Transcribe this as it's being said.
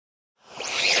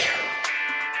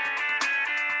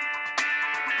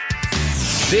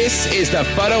This is the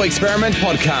Photo Experiment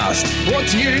Podcast, brought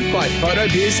to you by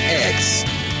PhotoBizX.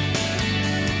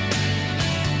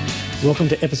 Welcome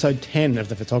to episode 10 of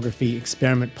the Photography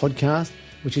Experiment Podcast,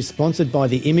 which is sponsored by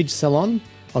The Image Salon.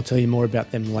 I'll tell you more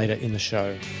about them later in the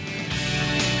show.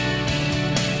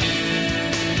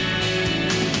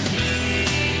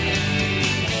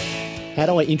 How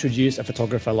do I introduce a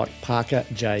photographer like Parker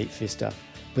J. Pfister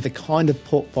with the kind of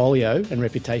portfolio and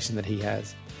reputation that he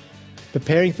has?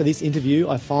 Preparing for this interview,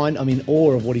 I find I'm in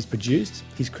awe of what he's produced,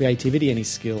 his creativity and his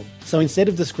skill. So instead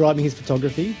of describing his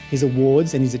photography, his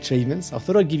awards and his achievements, I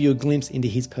thought I'd give you a glimpse into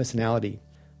his personality.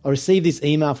 I received this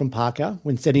email from Parker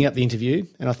when setting up the interview,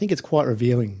 and I think it's quite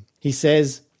revealing. He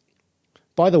says,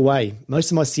 "By the way,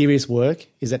 most of my serious work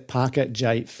is at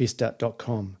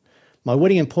parkerjpfister.com. My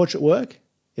wedding and portrait work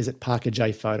is at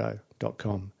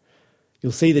parkerjphoto.com.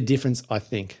 You'll see the difference, I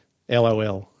think.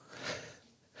 LOL."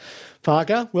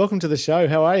 Parker, welcome to the show.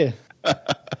 How are you?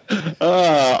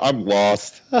 I'm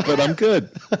lost, but I'm good.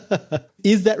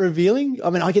 Is that revealing? I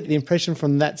mean, I get the impression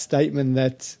from that statement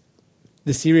that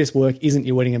the serious work isn't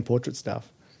your wedding and portrait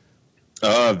stuff.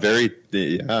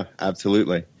 Yeah,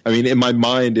 absolutely. I mean, in my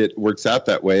mind, it works out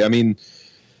that way. I mean,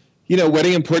 you know,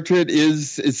 wedding and portrait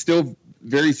is still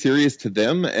very serious to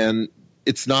them, and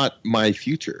it's not my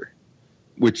future,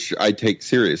 which I take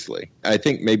seriously. I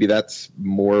think maybe that's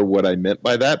more what I meant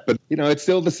by that. But, you know, it's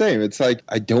still the same. It's like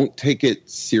I don't take it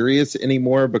serious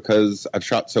anymore because I've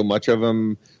shot so much of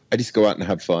them. I just go out and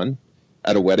have fun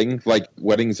at a wedding. Like,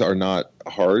 weddings are not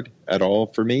hard at all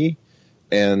for me.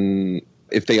 And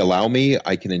if they allow me,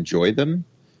 I can enjoy them.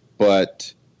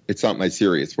 But it's not my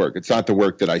serious work. It's not the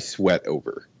work that I sweat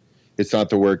over. It's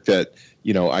not the work that,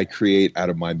 you know, I create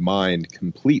out of my mind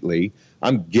completely.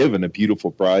 I'm given a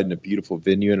beautiful bride and a beautiful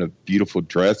venue and a beautiful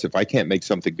dress. If I can't make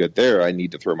something good there, I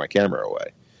need to throw my camera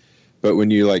away. But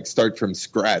when you like start from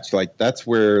scratch, like that's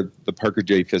where the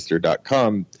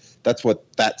parkerjpfister.com, that's what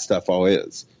that stuff all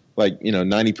is. Like, you know,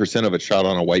 90% of it shot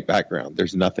on a white background.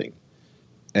 There's nothing.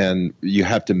 And you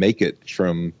have to make it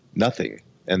from nothing.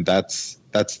 And that's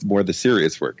more the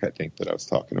serious work, I think, that I was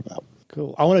talking about.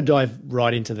 Cool. I want to dive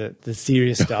right into the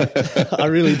serious stuff. I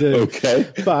really do. Okay.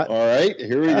 But all right,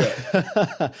 here we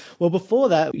go. Well, before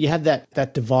that, you have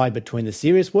that divide between the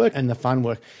serious work and the fun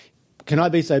work. Can I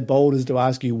be so bold as to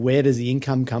ask you, where does the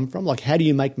income come from? Like, how do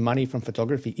you make money from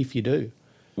photography if you do?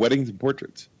 Weddings and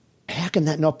portraits. How can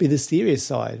that not be the serious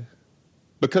side?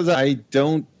 Because I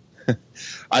don't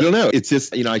know. It's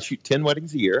just, you know, I shoot 10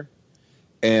 weddings a year,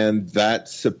 and that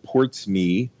supports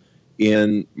me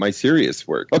in my serious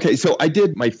work. Okay, so I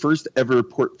did my first ever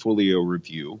portfolio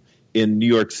review in New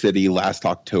York City last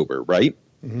October, right?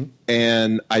 Mm-hmm.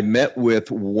 And I met with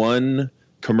one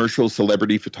commercial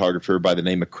celebrity photographer by the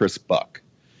name of Chris Buck.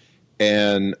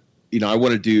 And, you know, I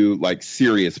want to do like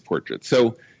serious portraits.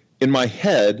 So in my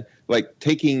head, like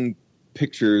taking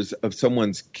pictures of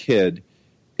someone's kid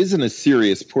isn't a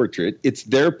serious portrait. It's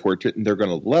their portrait and they're going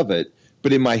to love it.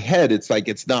 But in my head, it's like,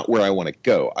 it's not where I want to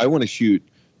go. I want to shoot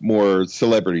more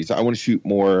celebrities. I want to shoot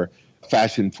more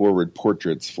fashion-forward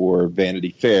portraits for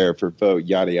Vanity Fair, for Vogue,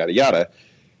 yada, yada, yada.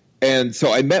 And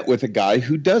so I met with a guy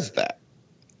who does that.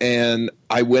 And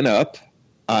I went up.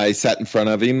 I sat in front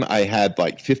of him. I had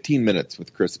like 15 minutes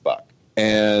with Chris Buck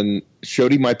and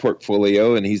showed him my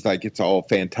portfolio. And he's like, "It's all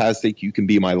fantastic. You can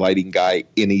be my lighting guy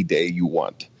any day you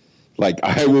want. Like,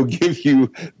 I will give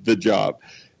you the job."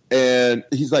 And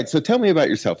he's like, "So tell me about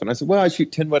yourself." And I said, "Well, I shoot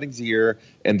 10 weddings a year,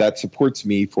 and that supports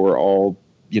me for all,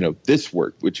 you know, this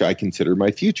work, which I consider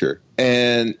my future."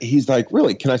 And he's like,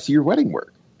 "Really? Can I see your wedding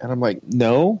work?" And I'm like,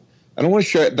 "No, I don't want to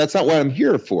show it. That's not what I'm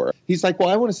here for." He's like, "Well,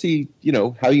 I want to see, you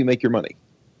know, how you make your money."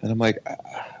 And I'm like,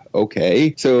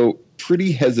 "Okay." So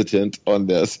pretty hesitant on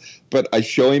this, but I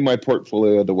show him my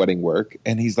portfolio of the wedding work,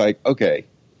 and he's like, "Okay,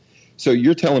 so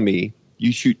you're telling me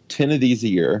you shoot 10 of these a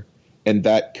year, and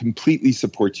that completely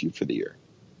supports you for the year?"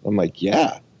 I'm like,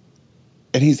 "Yeah."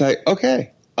 And he's like,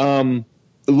 "Okay.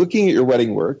 Looking at your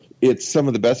wedding work, it's some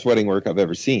of the best wedding work I've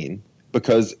ever seen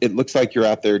because it looks like you're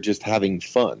out there just having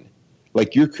fun.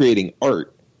 Like you're creating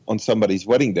art on somebody's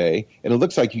wedding day, and it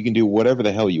looks like you can do whatever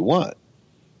the hell you want.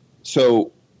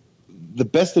 So the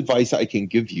best advice I can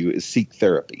give you is seek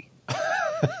therapy."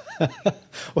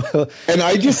 Well, and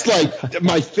I just like,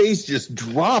 my face just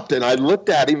dropped, and I looked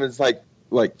at him and it's like,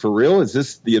 for real? Is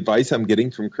this the advice I'm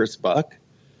getting from Chris Buck?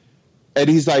 And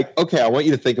he's like, "Okay, I want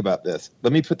you to think about this.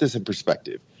 Let me put this in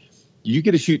perspective. You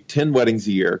get to shoot 10 weddings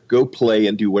a year, go play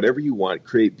and do whatever you want,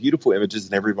 create beautiful images,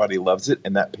 and everybody loves it,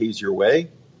 and that pays your way.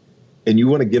 And you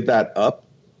want to give that up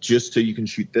just so you can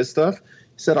shoot this stuff?"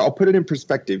 He said, "I'll put it in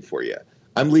perspective for you.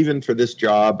 I'm leaving for this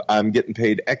job. I'm getting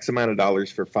paid X amount of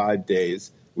dollars for 5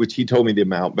 days. which he told me the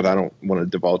amount, but I don't want to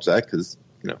divulge that because,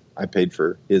 I paid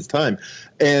for his time.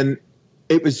 And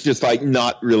it was just like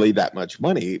not really that much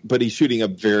money, but he's shooting a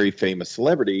very famous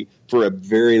celebrity for a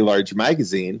very large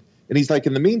magazine. And he's like,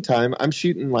 in the meantime, I'm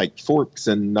shooting like forks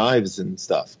and knives and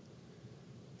stuff.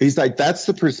 He's like, that's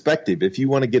the perspective if you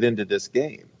want to get into this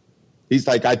game. He's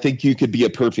like, I think you could be a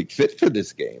perfect fit for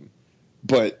this game.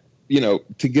 But,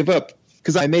 to give up,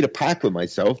 because I made a pact with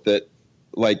myself that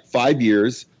like 5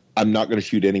 years, I'm not going to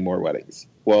shoot any more weddings.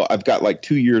 Well, I've got like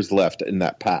 2 years left in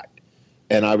that pact.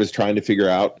 And I was trying to figure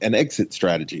out an exit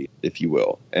strategy, if you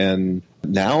will. And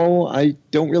now I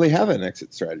don't really have an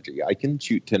exit strategy. I can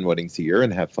shoot 10 weddings a year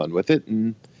and have fun with it.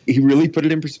 And he really put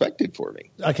it in perspective for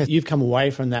me. Okay, you've come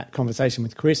away from that conversation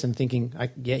with Chris and thinking,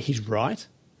 yeah, he's right.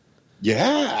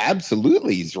 Yeah,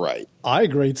 absolutely. He's right. I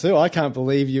agree too. I can't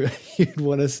believe you'd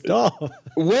want to stop.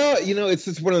 Well, it's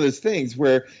just one of those things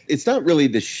where it's not really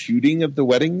the shooting of the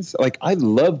weddings. Like, I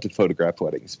love to photograph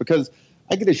weddings because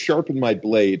I get to sharpen my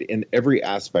blade in every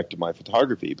aspect of my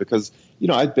photography because,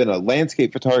 I've been a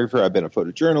landscape photographer. I've been a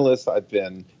photojournalist. I've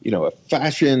been, a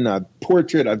fashion, a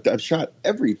portrait. I've shot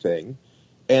everything.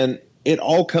 And it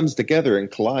all comes together and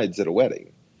collides at a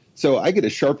wedding. So I get to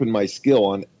sharpen my skill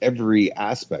on every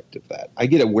aspect of that. I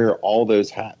get to wear all those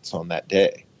hats on that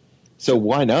day. So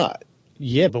why not?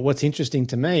 Yeah, but what's interesting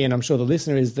to me, and I'm sure the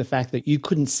listener, is the fact that you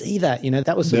couldn't see that.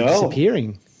 That was sort of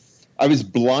disappearing. I was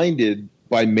blinded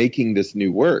by making this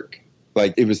new work.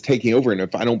 Like, it was taking over. And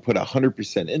if I don't put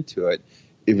 100% into it,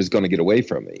 it was going to get away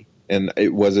from me. And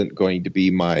it wasn't going to be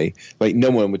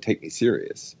no one would take me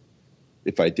serious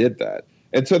if I did that.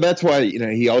 And so that's why,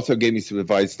 he also gave me some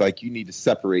advice, like, you need to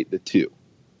separate the two.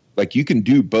 Like, you can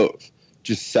do both,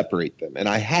 just separate them. And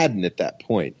I hadn't at that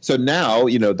point. So now,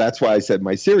 that's why I said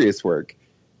my serious work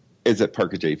is at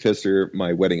Parker J. Pfister.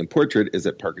 My wedding and portrait is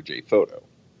at Parker J. Photo.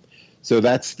 So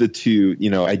that's the two,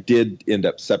 I did end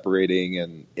up separating,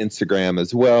 and Instagram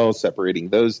as well, separating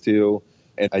those two.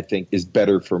 And I think is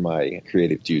better for my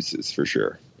creative juices for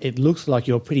sure. It looks like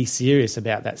you're pretty serious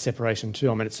about that separation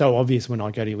too. I mean, it's so obvious when I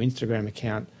go to your Instagram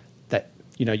account that,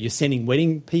 you're sending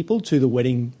wedding people to the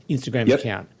wedding Instagram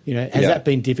account. Has that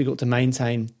been difficult to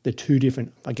maintain the two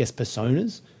different, I guess,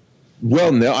 personas?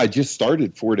 Well, no, I just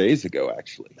started 4 days ago,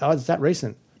 actually. Oh, is that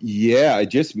recent? Yeah, I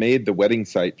just made the wedding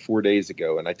site 4 days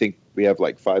ago. And I think we have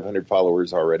like 500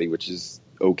 followers already, which is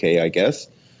okay, I guess.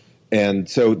 And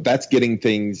so that's getting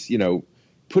things,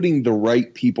 putting the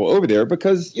right people over there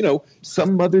because,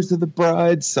 some mothers of the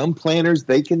bride, some planners,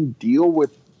 they can deal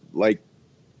with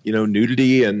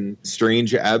nudity and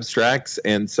strange abstracts,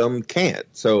 and some can't.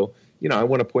 So, I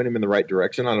want to point them in the right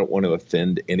direction. I don't want to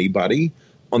offend anybody.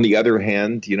 On the other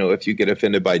hand, if you get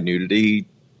offended by nudity,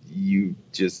 you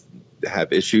just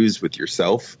have issues with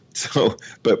yourself. So,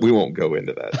 but we won't go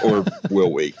into that, or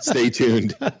will we? Stay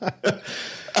tuned.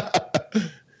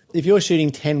 If you're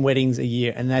shooting 10 weddings a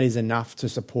year and that is enough to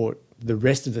support the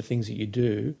rest of the things that you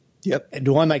do,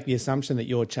 do I make the assumption that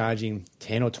you're charging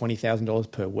 $10,000 or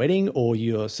 $20,000 per wedding, or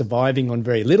you're surviving on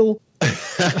very little?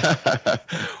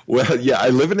 Well, yeah, I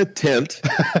live in a tent,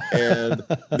 and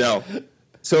no.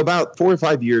 So about 4 or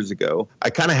 5 years ago, I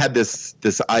kind of had this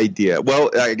idea.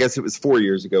 Well, I guess it was 4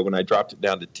 years ago when I dropped it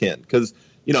down to 10 because,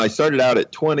 I started out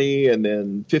at 20 and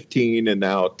then 15 and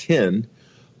now 10.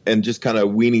 And just kind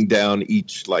of weaning down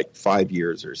each 5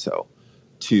 years or so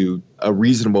to a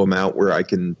reasonable amount where I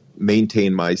can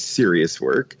maintain my serious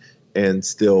work and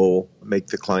still make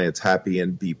the clients happy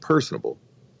and be personable.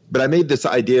 But I made this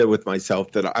idea with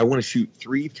myself that I want to shoot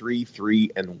 3, 3, 3,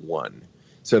 and 1.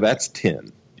 So that's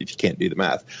 10, if you can't do the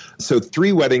math. So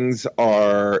 3 weddings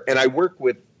are, and I work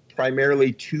with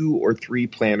primarily 2 or 3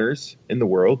 planners in the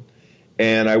world.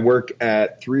 And I work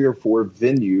at 3 or 4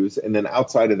 venues, and then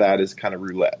outside of that is kind of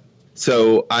roulette.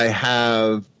 So I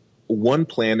have one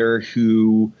planner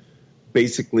who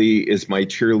basically is my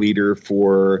cheerleader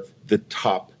for the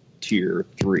top tier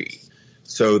 3.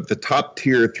 So the top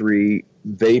tier 3,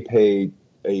 they pay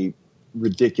a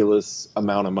ridiculous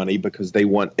amount of money because they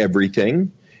want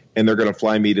everything, and they're going to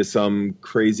fly me to some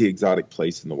crazy exotic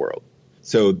place in the world.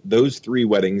 So those 3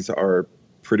 weddings are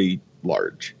pretty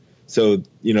large. So,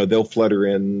 they'll flutter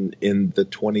in the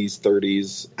 20s,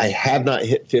 30s. I have not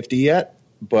hit 50 yet,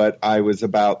 but I was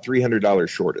about $300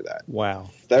 short of that. Wow.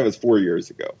 That was 4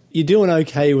 years ago. You're doing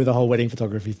okay with the whole wedding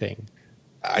photography thing.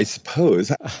 I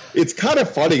suppose. It's kind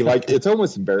of funny. It's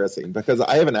almost embarrassing because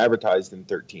I haven't advertised in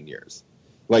 13 years.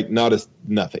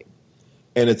 Nothing.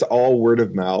 And it's all word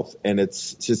of mouth, and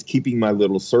it's just keeping my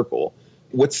little circle.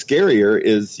 What's scarier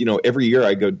is, every year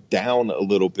I go down a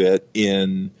little bit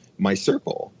in my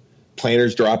circle.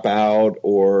 planners drop out,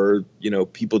 or,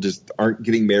 people just aren't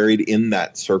getting married in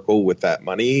that circle with that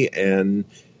money and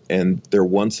their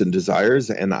wants and desires.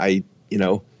 And I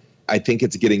think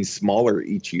it's getting smaller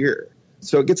each year.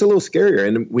 So it gets a little scarier.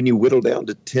 And when you whittle down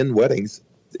to 10 weddings,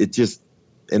 it just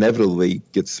inevitably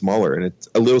gets smaller, and it's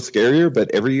a little scarier,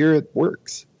 but every year it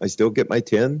works. I still get my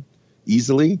 10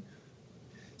 easily.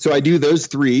 So I do those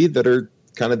 3 that are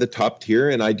kind of the top tier,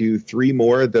 and I do 3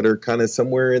 more that are kind of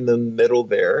somewhere in the middle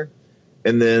there.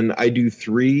 And then I do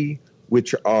 3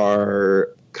 which are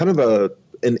kind of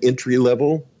an entry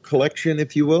level collection,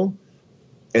 if you will.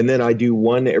 And then I do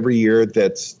 1 every year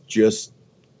that's just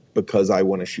because I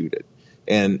want to shoot it.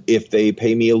 And if they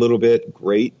pay me a little bit,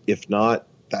 great. If not,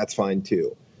 that's fine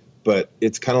too. But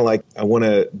it's kind of like I want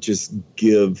to just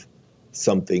give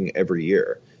something every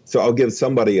year. So I'll give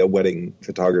somebody a wedding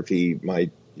photography, my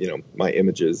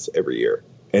images every year.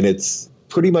 And it's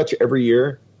pretty much every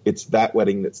year, it's that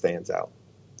wedding that stands out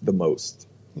the most.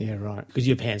 Yeah, right. Because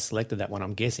you've hand selected that one,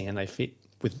 I'm guessing, and they fit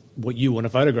with what you want to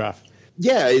photograph.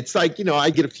 Yeah, it's like, I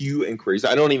get a few inquiries.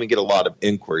 I don't even get a lot of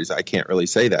inquiries. I can't really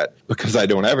say that because I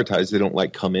don't advertise. They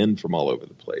don't come in from all over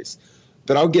the place.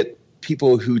 But I'll get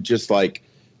people who just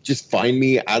find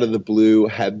me out of the blue,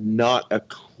 have not a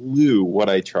clue what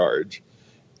I charge,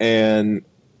 and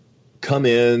come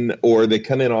in, or they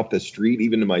come in off the street,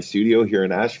 even to my studio here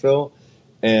in Asheville,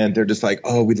 and they're just like,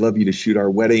 oh, we'd love you to shoot our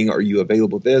wedding. Are you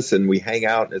available this? And we hang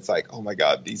out, and it's like, oh my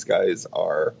God, these guys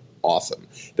are awesome.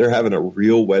 They're having a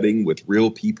real wedding with real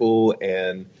people,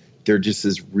 and they're just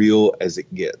as real as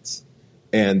it gets.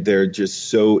 And they're just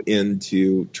so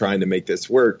into trying to make this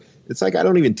work. It's like, I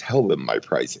don't even tell them my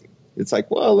pricing. It's like,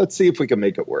 well, let's see if we can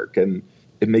make it work. And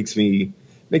it makes me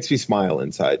smile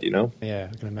inside, Yeah,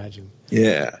 I can imagine.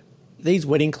 Yeah. These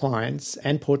wedding clients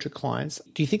and portrait clients,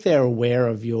 do you think they're aware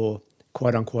of your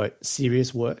quote unquote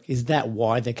serious work? Is that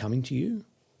why they're coming to you?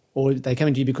 Or are they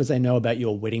coming to you because they know about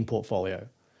your wedding portfolio?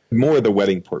 More the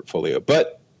wedding portfolio.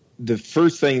 But the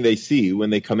first thing they see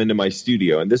when they come into my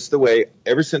studio, and this is the way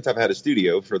ever since I've had a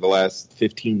studio for the last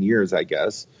 15 years, I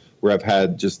guess, where I've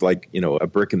had just a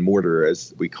brick and mortar,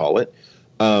 as we call it.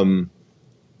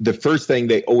 The first thing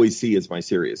they always see is my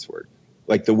serious work.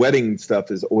 Like the wedding stuff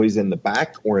is always in the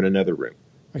back or in another room.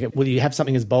 Okay. Will you have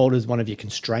something as bold as one of your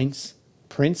constraints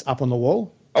prints up on the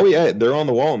wall? Oh, yeah. They're on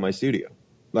the wall in my studio.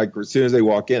 Like as soon as they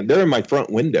walk in, they're in my front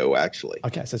window, actually.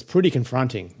 Okay. So it's pretty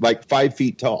confronting. Like 5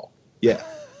 feet tall. Yeah.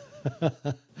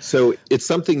 So it's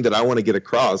something that I want to get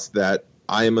across, that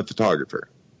I am a photographer.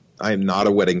 I am not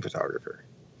a wedding photographer.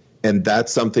 And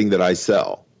that's something that I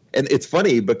sell. And it's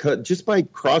funny because just by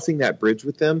crossing that bridge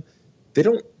with them, they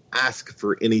don't ask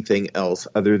for anything else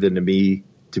other than me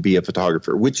to be a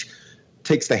photographer, which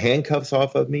takes the handcuffs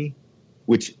off of me,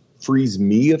 which frees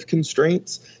me of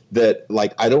constraints that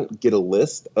I don't get a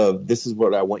list of this is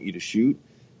what I want you to shoot.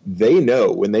 They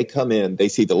know when they come in, they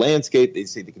see the landscape, they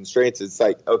see the constraints. It's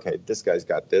like, okay, this guy's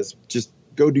got this. Just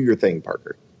go do your thing,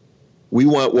 Parker. We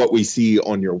want what we see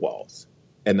on your walls.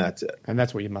 And that's it. And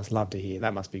that's what you must love to hear.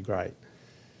 That must be great.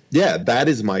 Yeah, that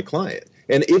is my client.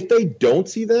 And if they don't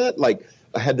see that,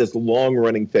 I had this long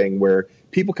running thing where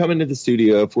people come into the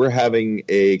studio, if we're having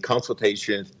a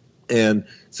consultation and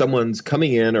someone's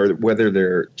coming in, or whether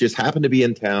they're just happen to be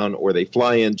in town or they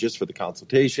fly in just for the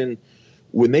consultation,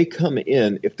 when they come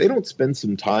in, if they don't spend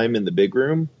some time in the big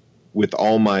room with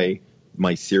all my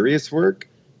serious work,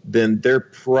 then they're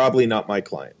probably not my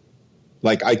client.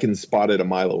 I can spot it a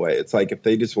mile away. It's like if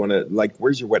they just want to,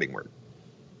 where's your wedding work?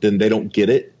 Then they don't get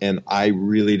it, and I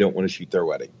really don't want to shoot their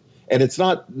wedding. And it's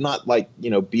not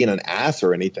being an ass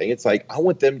or anything. It's like I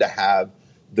want them to have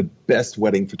the best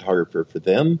wedding photographer for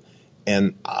them,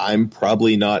 and I'm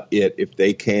probably not it if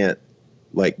they can't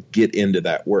get into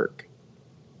that work.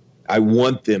 I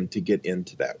want them to get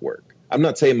into that work. I'm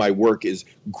not saying my work is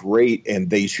great and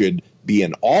they should be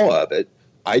in awe of it.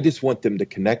 I just want them to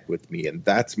connect with me, and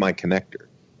that's my connector.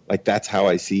 That's how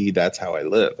I see, that's how I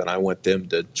live, and I want them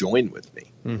to join with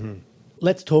me. Mm-hmm.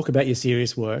 Let's talk about your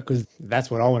serious work, because that's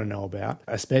what I want to know about,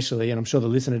 especially, and I'm sure the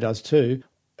listener does too.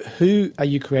 Who are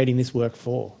you creating this work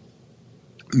for?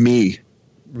 Me.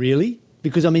 Really?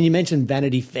 Because, you mentioned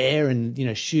Vanity Fair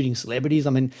and, shooting celebrities.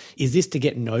 Is this to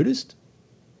get noticed?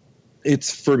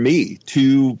 It's for me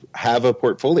to have a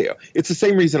portfolio. It's the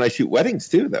same reason I shoot weddings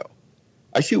too, though.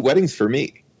 I shoot weddings for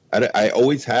me. I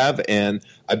always have, and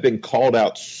I've been called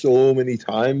out so many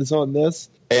times on this.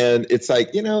 And it's like,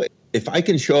 if I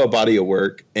can show a body of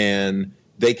work and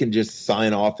they can just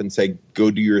sign off and say, go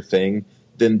do your thing,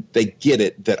 then they get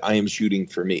it that I am shooting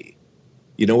for me.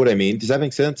 You know what I mean? Does that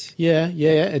make sense? Yeah,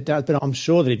 it does. But I'm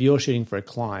sure that if you're shooting for a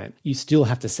client, you still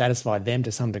have to satisfy them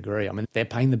to some degree. They're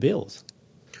paying the bills.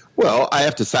 Well, I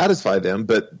have to satisfy them,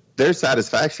 but their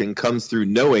satisfaction comes through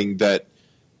knowing that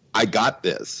I got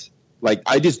this. Like,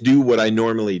 I just do what I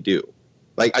normally do.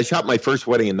 Like, I shot my first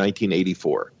wedding in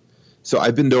 1984. So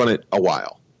I've been doing it a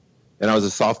while. And I was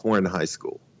a sophomore in high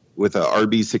school with a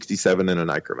RB67 and a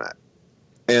Nichromat.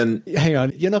 And hang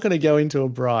on, you're not going to go into a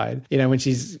bride, when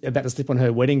she's about to slip on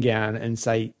her wedding gown and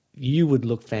say, you would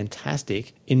look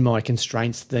fantastic in my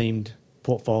constraints-themed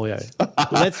portfolio.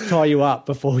 Let's tie you up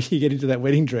before you get into that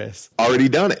wedding dress. Already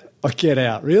done it. Oh, get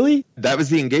out. Really? That was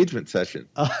the engagement session.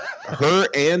 Her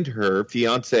and her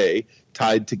fiance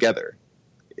tied together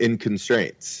in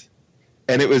constraints.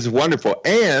 And it was wonderful.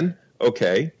 And,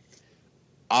 okay,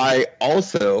 I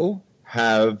also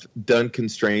have done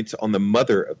constraints on the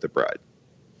mother of the bride,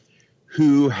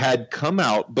 who had come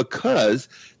out because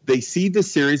they see the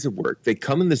series of work. They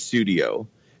come in the studio,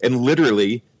 and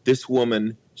literally this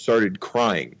woman started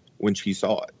crying when she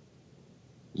saw it.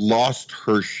 Lost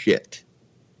her shit.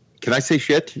 Can I say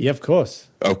shit? Yeah, of course.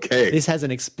 Okay. This has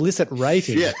an explicit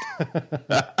rating. Shit.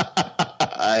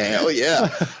 Hell yeah.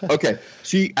 Okay.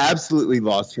 She absolutely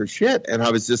lost her shit. And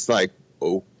I was just like,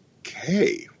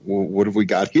 okay, well, what have we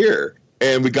got here?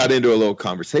 And we got into a little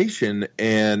conversation,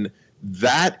 and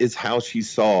that is how she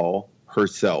saw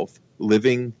herself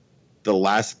living the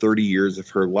last 30 years of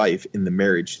her life in the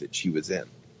marriage that she was in.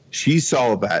 She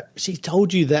saw that. She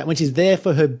told you that when she's there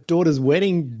for her daughter's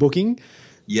wedding booking?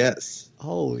 Yes.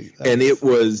 Holy. And it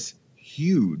was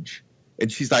huge.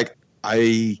 And she's like,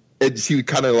 and she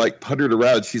kind of like puttered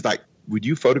around. She's like, would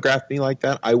you photograph me like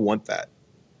that? I want that.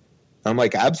 I'm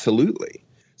like, absolutely.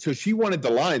 So she wanted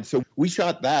the line. So we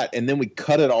shot that, and then we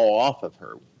cut it all off of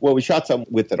her. Well, we shot some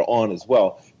with it on as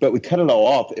well, but we cut it all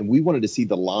off, and we wanted to see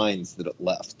the lines that it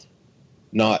left,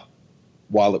 not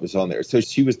while it was on there. So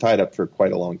she was tied up for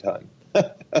quite a long time.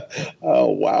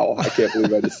 Oh, wow. I can't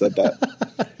believe I just said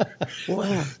that.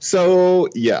 Wow. So,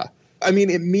 yeah. I mean,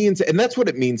 it means, and that's what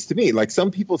it means to me. Like, some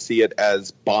people see it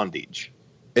as bondage.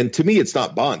 And to me, it's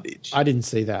not bondage. I didn't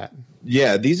see that.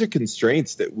 Yeah, these are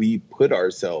constraints that we put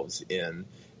ourselves in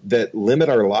that limit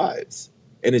our lives.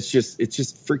 And it's just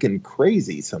freaking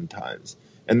crazy sometimes.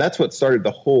 And that's what started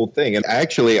the whole thing. And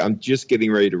actually, I'm just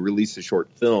getting ready to release a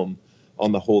short film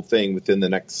on the whole thing within the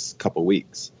next couple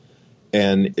weeks.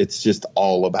 And it's just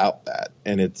all about that.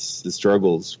 And it's the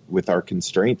struggles with our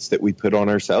constraints that we put on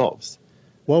ourselves.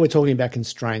 While we're talking about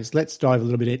constraints, let's dive a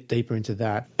little bit deeper into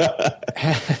that.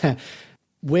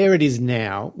 Where it is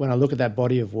now, when I look at that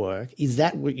body of work, is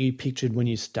that what you pictured when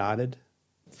you started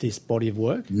this body of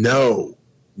work? No.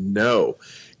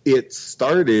 It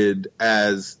started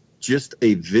as just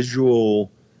a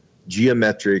visual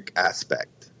geometric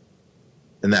aspect.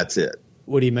 And that's it.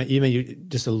 What do you mean? You mean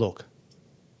just a look?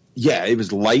 Yeah, it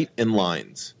was light and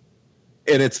lines.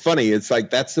 And it's funny. It's like,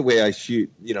 that's the way I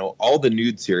shoot, all the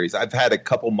nude series. I've had a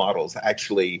couple models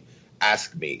actually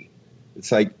ask me,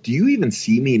 it's like, do you even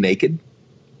see me naked?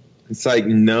 It's like,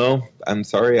 no, I'm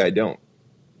sorry, I don't.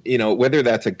 Whether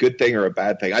that's a good thing or a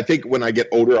bad thing. I think when I get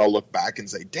older, I'll look back and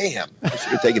say, damn, I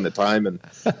should have taken the time and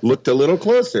looked a little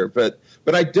closer. But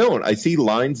I don't. I see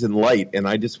lines and light, and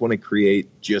I just want to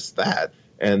create just that.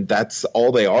 And that's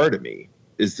all they are to me,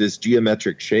 is this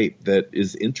geometric shape that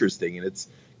is interesting. And it's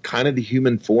kind of the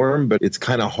human form, but it's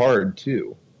kind of hard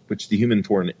too, which the human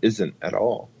form isn't at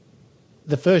all.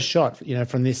 The first shot,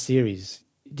 from this series,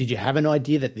 did you have an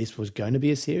idea that this was going to be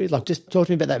a series? Like, just talk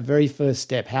to me about that very first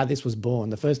step, how this was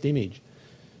born, the first image.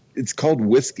 It's called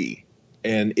Whiskey,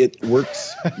 and it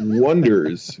works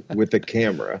wonders with a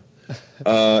camera.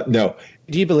 No.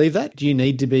 Do you believe that? Do you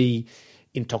need to be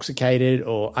intoxicated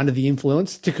or under the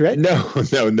influence to create? No.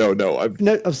 No,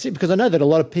 because I know that a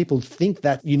lot of people think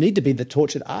that you need to be the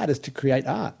tortured artist to create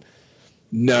art.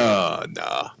 No.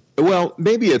 Well,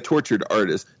 maybe a tortured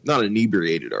artist, not an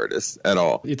inebriated artist at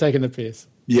all. You're taking the piss.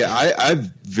 Yeah,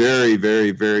 I've very,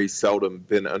 very, very seldom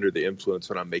been under the influence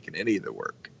when I'm making any of the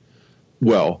work.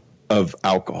 Well, of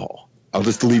alcohol. I'll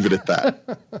just leave it at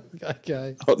that.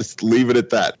 Okay. I'll just leave it at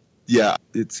that. Yeah,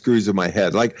 it screws in my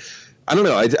head. Like, I don't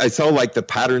know. I saw like the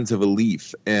patterns of a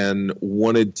leaf and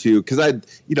wanted to, because I'd,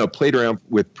 played around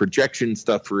with projection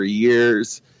stuff for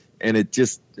years, and it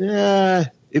just,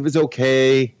 it was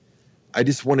okay. I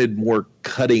just wanted more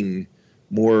cutting,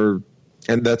 more,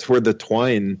 and that's where the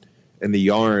twine and the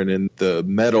yarn and the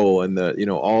metal and the,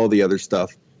 all the other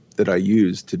stuff that I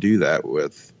used to do that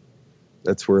with,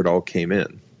 that's where it all came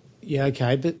in. Yeah,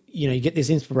 okay. But, you get this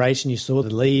inspiration, you saw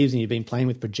the leaves and you've been playing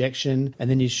with projection, and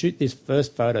then you shoot this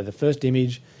first photo, the first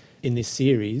image in this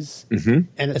series.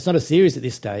 Mm-hmm. And it's not a series at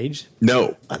this stage.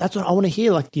 No. That's what I want to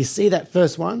hear. Like, do you see that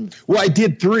first one? Well, I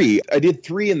did three. I did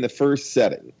three in the first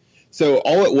setting. So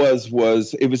all it was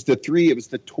it was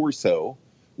the torso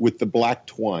with the black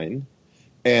twine.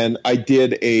 And I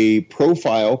did a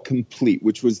profile complete,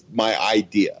 which was my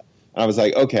idea. And I was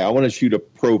like, okay, I want to shoot a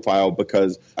profile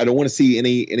because I don't want to see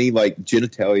any like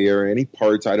genitalia or any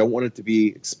parts. I don't want it to be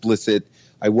explicit.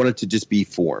 I want it to just be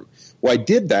form. Well, I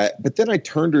did that, but then I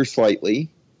turned her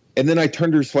slightly, and then I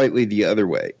turned her slightly the other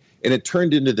way. And it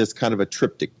turned into this kind of a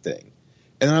triptych thing.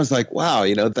 And I was like, wow,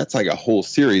 that's like a whole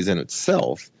series in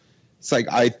itself. It's like,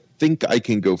 I think I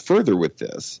can go further with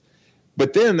this.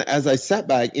 But then as I sat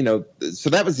back, so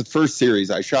that was the first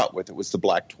series I shot with. It was the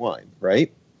black twine,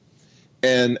 right?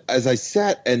 And as I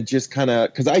sat and just kind of,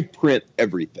 because I print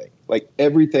everything. Like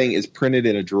everything is printed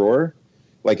in a drawer.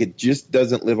 Like it just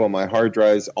doesn't live on my hard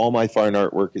drives. All my fine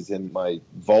artwork is in my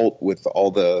vault with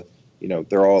all the,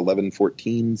 they're all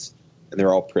 1114s and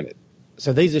they're all printed.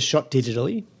 So these are shot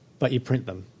digitally, but you print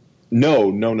them?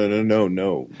 No. These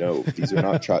are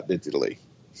not shot digitally.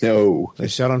 No. They're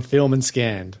shot on film and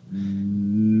scanned?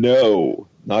 No,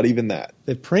 not even that.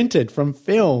 They're printed from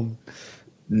film?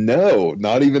 No,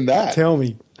 not even that. Tell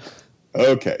me.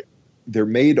 Okay. They're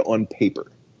made on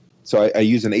paper. So I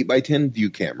use an 8x10 view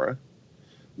camera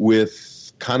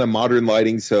with kind of modern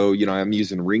lighting. So, I'm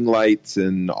using ring lights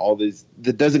and all this.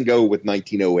 That doesn't go with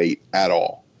 1908 at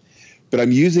all. But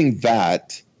I'm using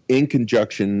that in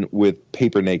conjunction with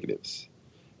paper negatives.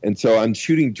 And so I'm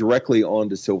shooting directly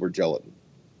onto silver gelatin.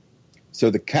 So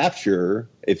the capture,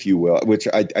 if you will, which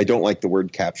I don't like the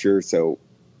word capture, so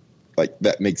like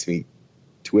that makes me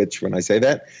twitch when I say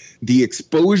that. The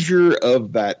exposure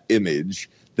of that image,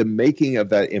 the making of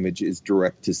that image is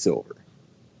direct to silver.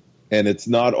 And it's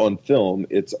not on film,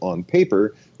 it's on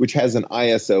paper, which has an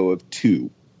ISO of 2.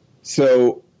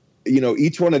 So,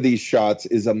 each one of these shots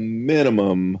is a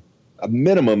minimum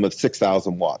of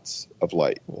 6,000 watts of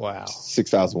light. Wow.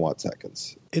 6,000 watt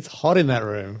seconds. It's hot in that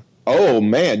room. Oh,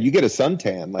 man, you get a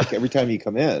suntan like every time you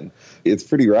come in. It's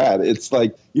pretty rad. It's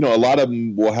like, a lot of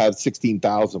them will have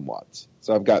 16,000 watts.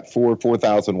 So I've got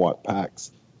 4,000 watt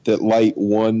packs that light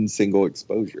one single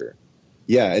exposure.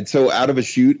 Yeah, and so out of a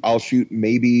shoot, I'll shoot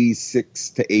maybe 6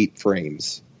 to 8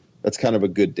 frames. That's kind of a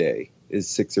good day, is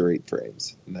 6 or 8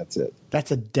 frames, and that's it.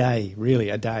 That's a day, really,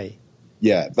 a day.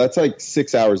 Yeah, that's like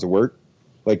 6 hours of work.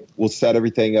 Like, we'll set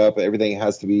everything up. Everything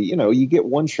has to be, you get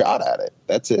one shot at it.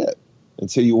 That's it. And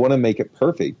so you want to make it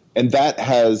perfect. And that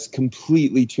has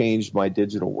completely changed my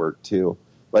digital work, too.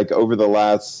 Like, over the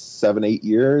last 7-8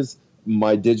 years,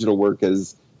 my digital work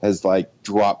has like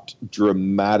dropped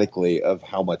dramatically of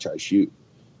how much I shoot.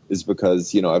 Is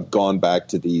because, I've gone back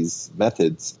to these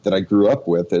methods that I grew up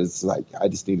with. It's like, I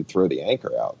just need to throw the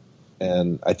anchor out.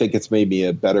 And I think it's made me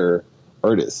a better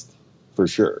artist, for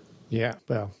sure. Yeah,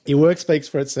 well, your work speaks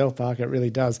for itself, Parker. It really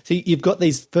does. So you've got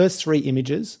these first 3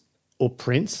 images or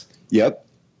prints. Yep.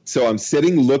 So I'm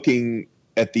sitting looking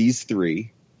at these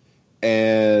 3,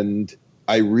 and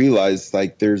I realized,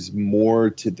 like, there's more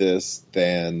to this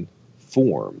than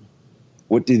form.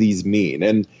 What do these mean?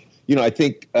 And, I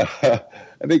think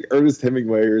Ernest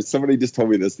Hemingway or somebody just told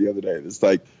me this the other day. It's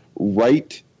like,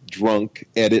 write drunk,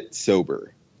 edit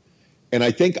sober. And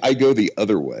I think I go the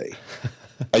other way.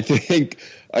 I think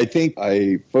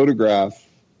I photograph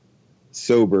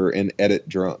sober and edit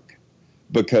drunk,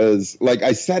 because like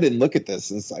I sat and look at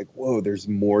this and it's like, whoa, there's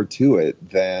more to it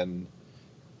than,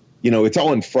 it's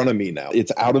all in front of me now.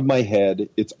 It's out of my head.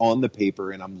 It's on the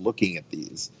paper and I'm looking at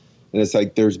these, and it's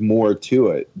like, there's more to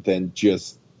it than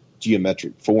just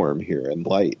geometric form here and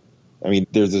light. I mean,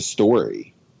 there's a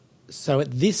story. So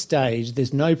at this stage,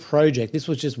 there's no project. This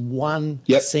was just one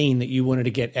scene that you wanted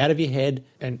to get out of your head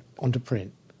and onto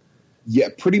print. Yeah,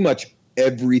 pretty much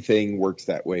everything works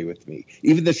that way with me.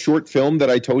 Even the short film that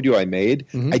I told you I made,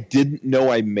 I didn't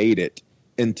know I made it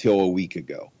until a week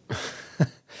ago.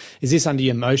 Is this under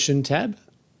your motion tab?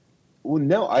 Well,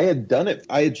 no, I had done it.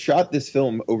 I had shot this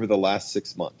film over the last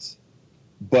 6 months,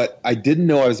 but I didn't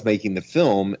know I was making the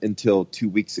film until 2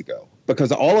 weeks ago,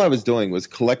 because all I was doing was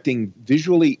collecting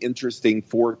visually interesting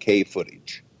 4K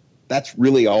footage. That's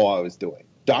really all I was doing.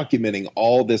 Documenting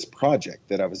all this project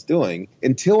that I was doing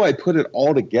until I put it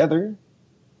all together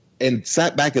and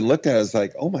sat back and looked at it. I was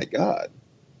like, oh my God,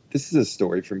 this is a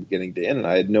story from beginning to end. And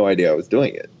I had no idea I was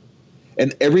doing it.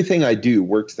 And everything I do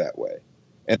works that way.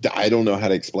 And I don't know how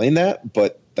to explain that,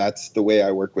 but that's the way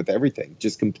I work with everything,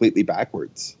 just completely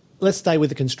backwards. Let's stay with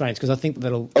the constraints, because I think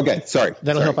that'll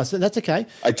help us. That's okay.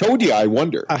 I told you I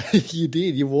wonder. You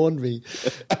did. You warned me.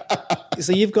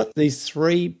 So you've got these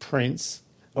 3 prints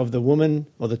of the woman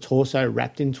or the torso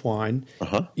wrapped in twine.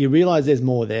 You realize there's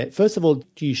more there. First of all,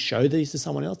 do you show these to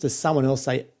someone else? Does someone else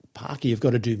say, Parker, you've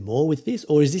got to do more with this?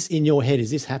 Or is this in your head?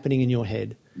 Is this happening in your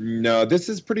head? No, this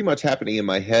is pretty much happening in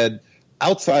my head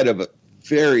outside of a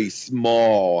very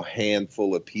small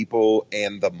handful of people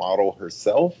and the model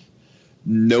herself.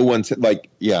 No one said, like,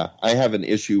 yeah, I have an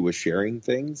issue with sharing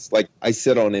things. Like, I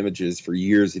sit on images for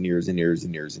years and years and years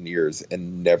and years and years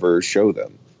and never show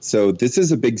them. So this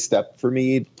is a big step for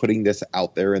me, putting this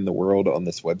out there in the world on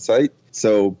this website.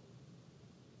 So,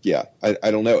 yeah,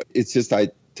 I don't know. It's just,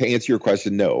 to answer your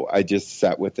question, no, I just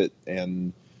sat with it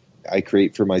and I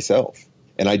create for myself.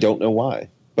 And I don't know why,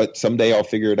 but someday I'll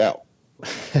figure it out.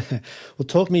 Well,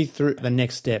 talk me through the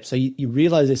next step. So you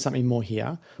realize there's something more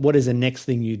here. What is the next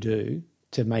thing you do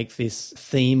to make this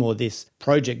theme or this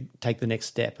project take the next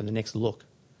step and the next look?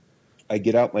 I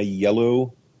get out my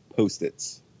yellow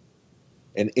Post-its.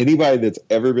 And anybody that's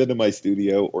ever been to my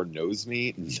studio or knows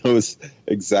me knows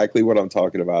exactly what I'm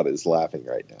talking about is laughing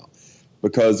right now.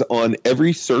 Because on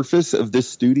every surface of this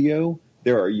studio,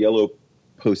 there are yellow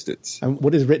Post-its. And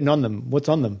what is written on them? What's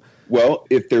on them? Well,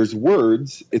 if there's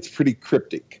words, it's pretty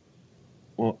cryptic.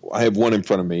 Well, I have one in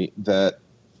front of me that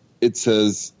it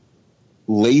says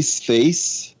lace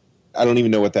face. I don't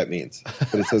even know what that means,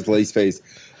 but it says lace face.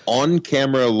 On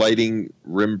camera lighting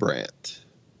Rembrandt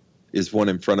is one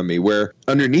in front of me, where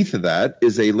underneath of that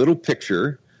is a little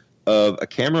picture of a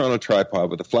camera on a tripod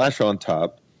with a flash on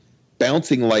top,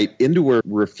 bouncing light into a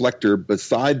reflector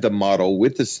beside the model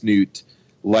with the snoot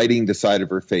lighting the side of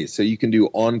her face. So you can do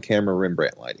on-camera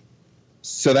Rembrandt lighting.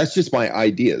 So that's just my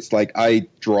ideas. Like, I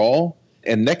draw,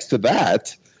 and next to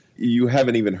that, you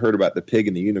haven't even heard about the Pig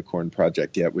and the Unicorn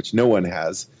project yet, which no one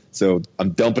has. So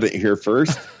I'm dumping it here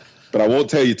first, but I won't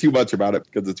tell you too much about it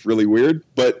because it's really weird.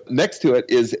 But next to it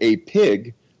is a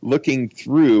pig looking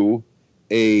through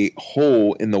a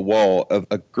hole in the wall of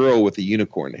a girl with a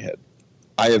unicorn head.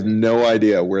 I have no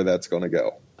idea where that's going to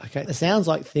go. Okay, it sounds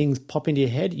like things pop into your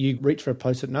head. You reach for a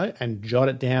Post-it note and jot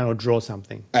it down or draw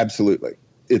something. Absolutely.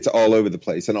 It's all over the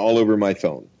place and all over my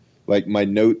phone. Like my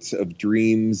notes of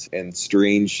dreams and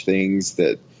strange things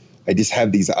that I just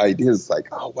have these ideas like,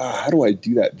 oh, wow, how do I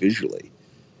do that visually?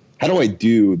 How do I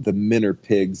do the men are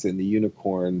pigs and the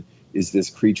unicorn is this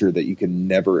creature that you can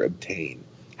never obtain?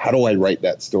 How do I write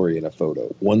that story in a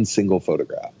photo, one single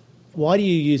photograph? Why do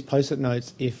you use Post-it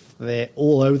notes if they're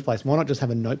all over the place? Why not just have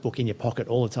a notebook in your pocket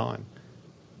all the time?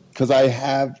 Because I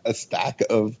have a stack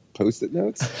of Post-it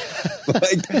notes.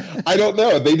 Like, I don't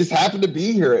know. They just happen to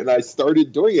be here, and I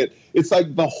started doing it. It's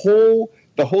like the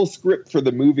whole script for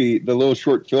the movie, the little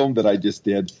short film that I just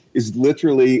did, is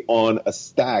literally on a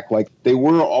stack. Like, they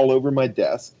were all over my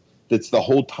desk. That's the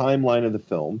whole timeline of the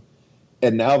film.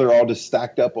 And now they're all just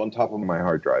stacked up on top of my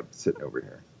hard drive sitting over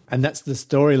here. And that's the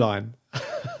storyline.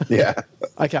 Yeah.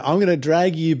 Okay, I'm going to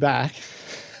drag you back.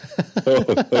 Oh,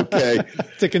 okay.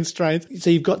 To constraints. So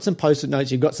you've got some Post-it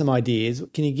notes, you've got some ideas.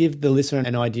 Can you give the listener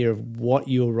an idea of what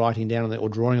you were writing down on or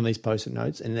drawing on these Post-it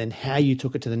notes, and then how you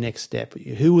took it to the next step?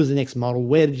 Who was the next model?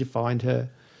 Where did you find her?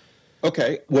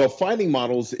 Okay. Well, finding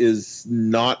models is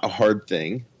not a hard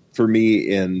thing for me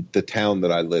in the town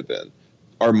that I live in.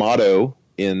 Our motto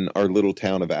in our little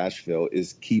town of Asheville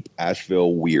is keep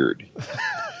Asheville weird.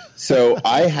 So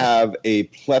I have a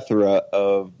plethora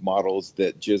of models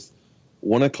that just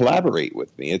want to collaborate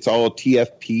with me. It's all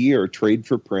TFP or trade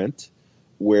for print,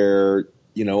 where,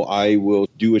 you know, I will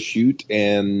do a shoot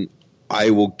and I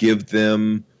will give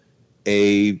them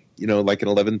a, you know, like an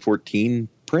 1114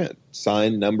 print,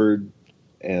 signed, numbered,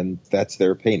 and that's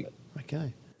their payment.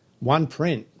 Okay. One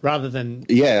print rather than...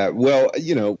 Yeah, well,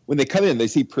 you know, when they come in, they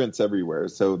see prints everywhere.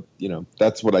 So, you know,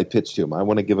 that's what I pitch to them. I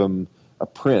want to give them a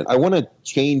print. I want to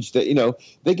change the, you know,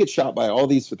 they get shot by all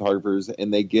these photographers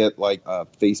and they get like a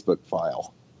Facebook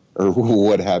file or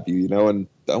what have you, you know, and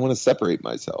I want to separate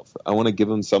myself. I want to give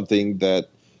them something that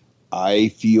I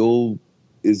feel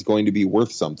is going to be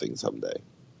worth something someday.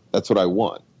 That's what I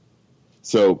want.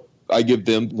 So I give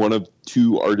them one of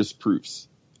 2 artist proofs,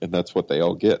 and that's what they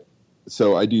all get.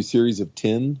 So I do a series of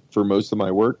 10 for most of my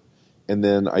work, and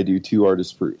then I do 2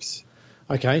 artist proofs.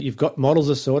 Okay, you've got models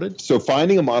assorted. So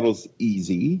finding a model's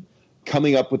easy.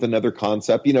 Coming up with another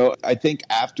concept, you know, I think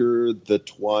after the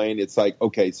twine, it's like,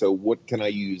 okay, so what can I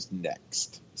use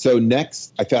next? So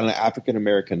next, I found an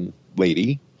African-American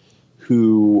lady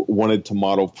who wanted to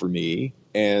model for me.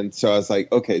 And so I was like,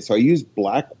 okay, so I used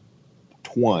black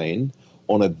twine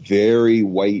on a very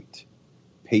white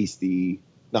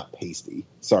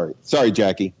Sorry,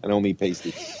 Jackie. I don't mean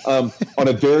pasty. On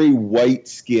a very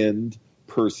white-skinned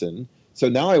person. So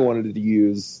now I wanted to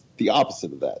use the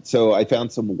opposite of that. So I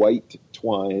found some white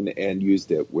twine and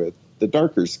used it with the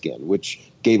darker skin, which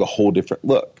gave a whole different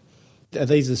look. Are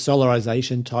these the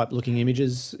solarization type looking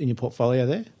images in your portfolio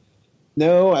there?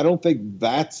 No, I don't think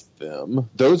that's them.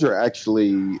 Those are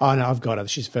actually Oh, no, I've got her.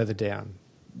 She's further down.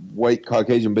 white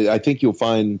Caucasian, but I think you'll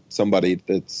find somebody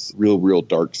that's real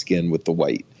dark skin with the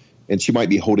white. And she might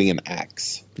be holding an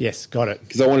axe. Yes, got it.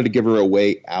 Because I wanted to give her a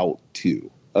way out,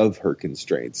 too, of her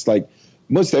constraints. Like,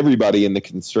 most everybody in the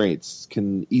constraints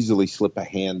can easily slip a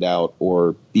hand out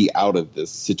or be out of this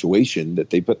situation that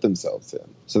they put themselves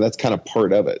in. So that's kind of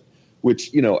part of it,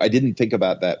 which, you know, I didn't think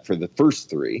about that for the first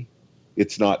three.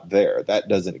 It's not there. That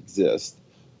doesn't exist.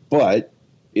 But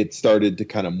it started to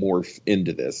kind of morph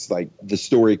into this. Like, the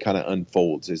story kind of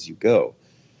unfolds as you go.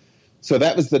 So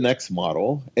that was the next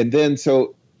model. And then,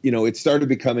 so, you know, it started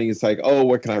becoming, it's like, oh,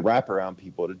 what can I wrap around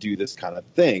people to do this kind of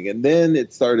thing? And then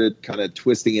it started kind of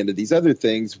twisting into these other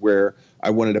things where I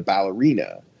wanted a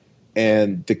ballerina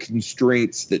and the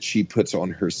constraints that she puts on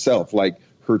herself, like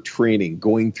her training,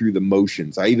 going through the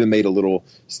motions. I even made a little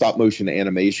stop motion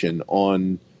animation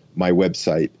on my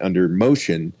website under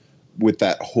motion with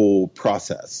that whole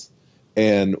process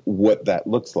and what that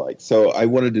looks like. So I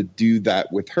wanted to do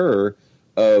that with her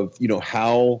of, you know,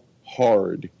 how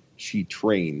hard she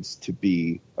trains to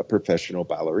be a professional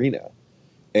ballerina.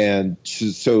 And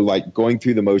so like going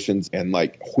through the motions and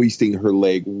like hoisting her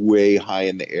leg way high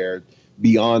in the air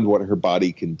beyond what her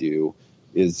body can do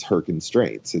is her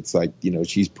constraints. It's like, you know,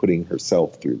 she's putting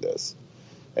herself through this.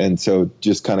 And so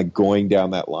just kind of going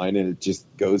down that line, and it just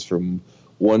goes from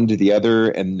one to the other.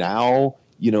 And now,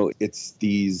 you know, it's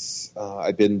these,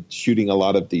 I've been shooting a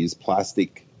lot of these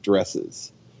plastic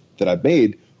dresses that I've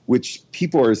made, which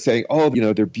people are saying, oh, you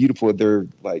know, they're beautiful. They're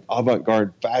like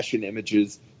avant-garde fashion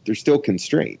images. They're still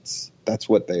constraints. That's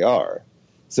what they are.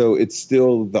 So it's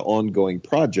still the ongoing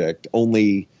project,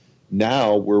 only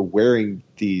now we're wearing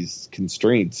these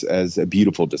constraints as a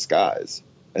beautiful disguise.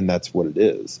 And that's what it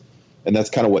is. And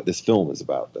that's kind of what this film is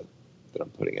about that I'm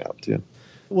putting out too.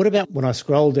 What about when I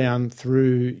scroll down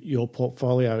through your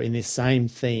portfolio in this same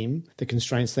theme, the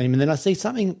constraints theme, and then I see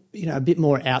something, you know, a bit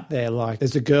more out there, like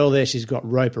there's a girl there, she's got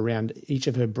rope around each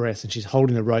of her breasts and she's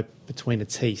holding the rope between her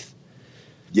teeth.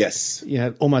 Yes. You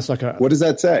know, almost like a... What does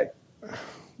that say?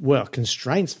 Well,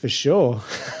 constraints for sure.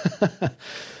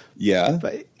 Yeah.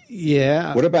 But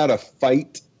yeah. What about a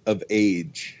fight of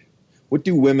age? What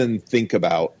do women think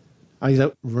about? Oh, is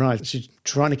that right? She's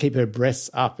trying to keep her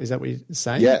breasts up. Is that what you're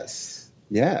saying? Yes.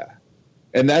 Yeah.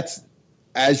 And that's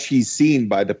as she's seen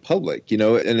by the public, you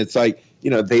know, and it's like, you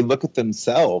know, they look at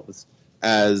themselves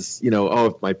as, you know, oh,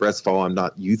 if my breasts fall, I'm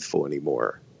not youthful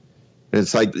anymore. And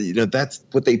it's like, you know, that's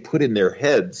what they put in their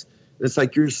heads. And it's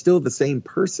like, you're still the same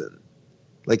person.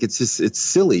 Like, it's just, it's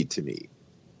silly to me,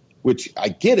 which I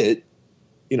get it.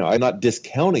 You know, I'm not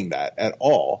discounting that at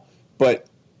all, but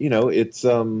you know, it's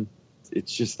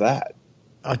just that.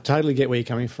 I totally get where you're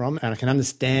coming from, and I can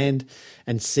understand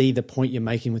and see the point you're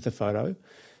making with the photo.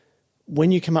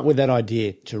 When you come up with that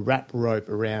idea to wrap rope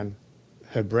around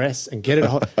her breasts and get it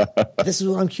hot, this is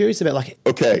what I'm curious about. Like,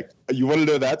 okay, you want to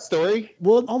know that story?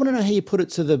 Well, I want to know how you put it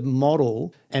to the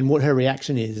model and what her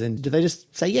reaction is, and do they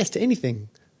just say yes to anything?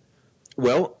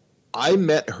 Well, I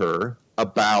met her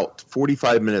about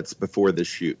 45 minutes before the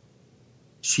shoot.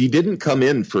 She didn't come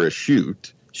in for a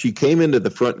shoot. She came into the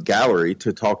front gallery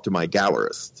to talk to my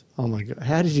gallerist. Oh, my God.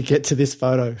 How did you get to this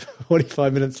photo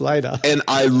 45 minutes later? And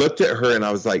I looked at her and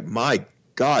I was like, my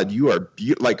God, you are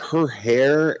beautiful. Like her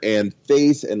hair and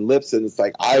face and lips. And it's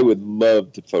like, I would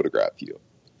love to photograph you.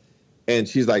 And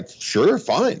she's like, sure,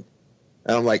 fine.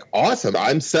 And I'm like, awesome.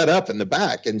 I'm set up in the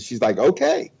back. And she's like,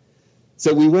 okay.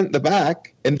 So we went in the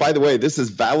back. And by the way, this is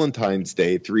Valentine's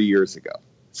Day 3 years ago.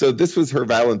 So this was her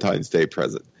Valentine's Day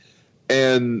present.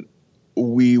 And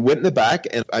we went in the back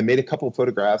and I made a couple of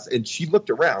photographs and she looked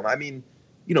around. I mean,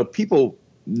 you know, people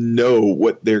know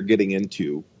what they're getting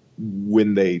into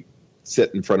when they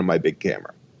sit in front of my big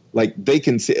camera. Like they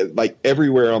can see, like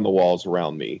everywhere on the walls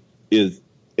around me is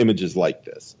images like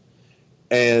this.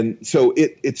 And so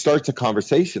it starts a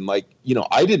conversation. Like, you know,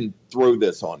 I didn't throw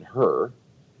this on her.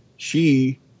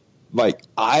 She, like,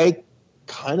 I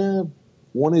kind of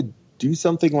want to do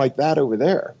something like that over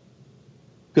there.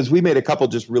 Because we made a couple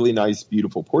just really nice,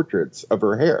 beautiful portraits of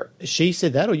her hair. She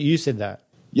said that or you said that?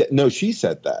 Yeah, no, she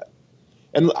said that.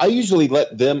 And I usually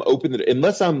let them open it,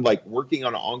 unless I'm like working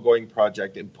on an ongoing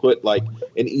project and put like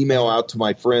an email out to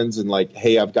my friends and like,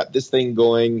 hey, I've got this thing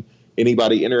going.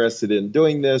 Anybody interested in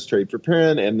doing this, trade for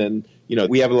print? And then, you know,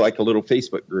 we have like a little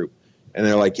Facebook group. And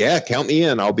they're like, yeah, count me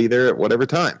in. I'll be there at whatever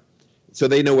time. So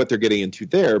they know what they're getting into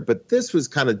there. But this was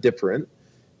kind of different.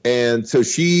 And so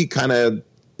she kind of,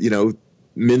 you know,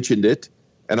 mentioned it.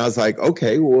 And I was like,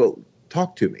 okay, well,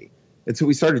 talk to me. And so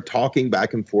we started talking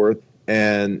back and forth.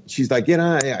 And she's like, you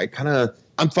know,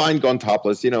 I'm fine going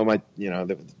topless. You know,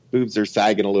 boobs are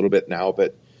sagging a little bit now,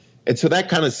 and so that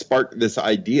kind of sparked this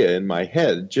idea in my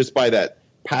head just by that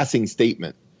passing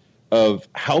statement of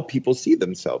how people see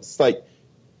themselves. It's like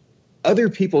other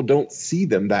people don't see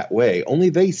them that way. Only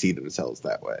they see themselves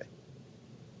that way.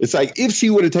 It's like if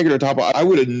she would have taken her top off, I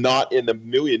would have not in a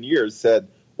million years said,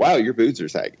 wow, your boobs are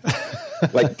sagging.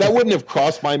 Like that wouldn't have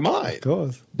crossed my mind. Of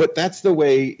course. But that's the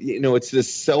way, it's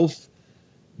this self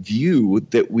view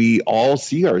that we all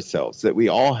see ourselves, that we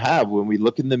all have when we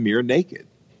look in the mirror naked.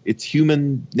 It's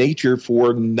human nature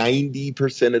for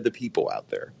 90% of the people out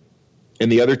there.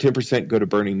 And the other 10% go to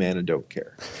Burning Man and don't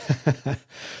care.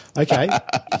 Okay.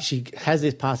 She has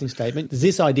this passing statement. Does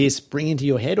this idea spring into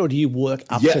your head or do you work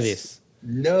up to this?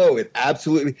 No, it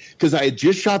absolutely. Because I had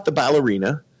just shot the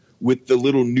ballerina with the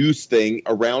little noose thing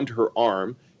around her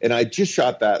arm. And I just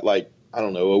shot that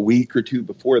a week or two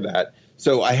before that.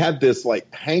 So I had this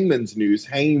hangman's noose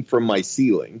hanging from my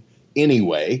ceiling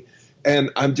anyway.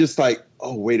 And I'm just like,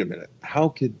 oh, wait a minute. How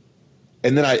could,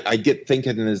 and then I get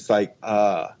thinking and it's like,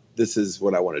 this is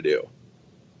what I want to do.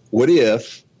 What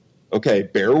if, okay,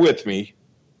 bear with me.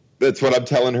 That's what I'm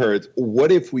telling her. It's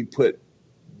what if we put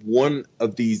one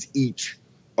of these each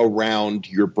around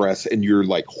your breasts and you're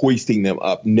hoisting them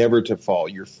up, never to fall.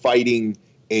 You're fighting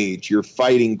age. You're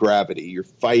fighting gravity. You're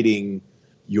fighting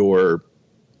your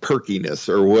perkiness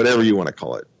or whatever you want to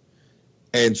call it.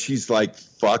 And she's like,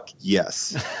 fuck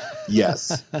yes.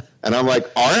 Yes. And I'm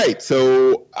like, all right.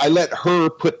 So I let her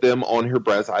put them on her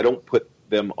breast. I don't put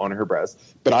them on her breast,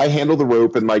 but I handle the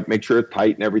rope and make sure it's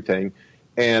tight and everything.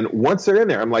 And once they're in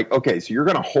there, I'm like, okay, so you're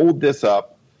going to hold this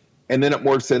up. And then it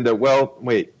morphs into, well,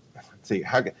 wait, let's see,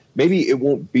 maybe it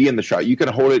won't be in the shot. You can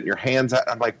hold it in your hands.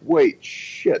 I'm like, wait,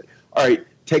 shit. All right,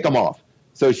 take them off.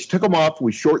 So she took them off.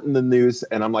 We shortened the noose,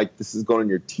 and I'm like, this is going in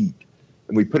your teeth.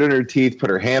 And we put it in her teeth, put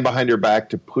her hand behind her back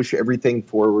to push everything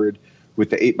forward with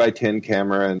the 8x10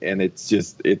 camera. And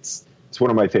it's one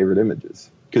of my favorite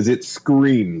images because it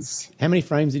screams. How many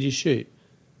frames did you shoot?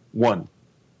 1.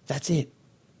 That's it?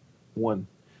 1.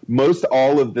 Most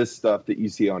all of this stuff that you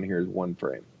see on here is 1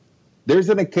 frame. There's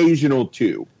an occasional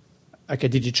 2. Okay,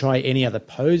 did you try any other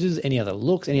poses, any other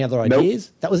looks, any other ideas?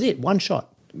 Nope. That was it, 1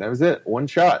 shot. That was it, 1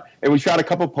 shot. And we shot a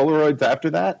couple Polaroids after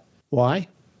that. Why?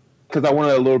 Because I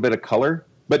wanted a little bit of color,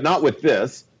 but not with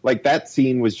this. That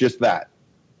scene was just that.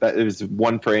 It was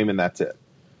 1 frame and that's it.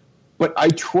 But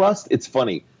it's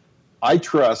funny, I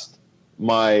trust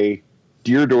my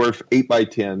Deardorff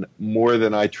 8x10 more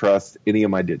than I trust any of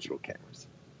my digital cameras.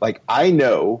 I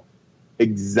know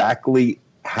exactly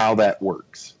how that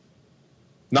works.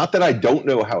 Not that I don't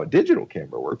know how a digital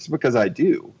camera works, because I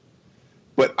do.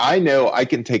 But I know I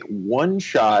can take 1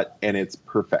 shot and it's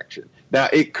perfection. Now,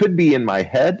 it could be in my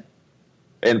head,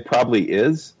 and probably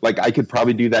is. I could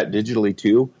probably do that digitally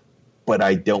too, but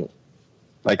I don't.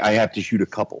 I have to shoot a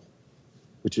couple,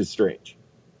 which is strange.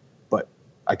 But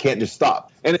I can't just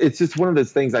stop. And it's just one of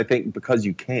those things, I think, because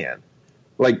you can.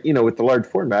 With the large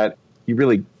format, you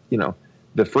really,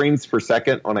 the frames per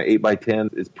second on an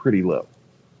 8x10 is pretty low.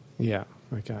 Yeah,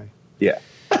 okay. Yeah.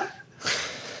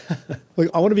 Look,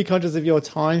 I want to be conscious of your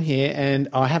time here, and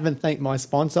I haven't thanked my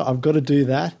sponsor. I've got to do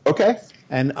that. Okay.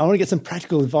 And I want to get some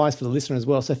practical advice for the listener as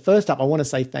well. So first up, I want to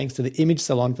say thanks to the Image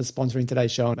Salon for sponsoring today's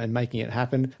show and making it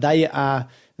happen. They are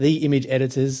the image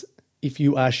editors. If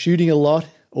you are shooting a lot,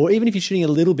 or even if you're shooting a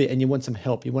little bit and you want some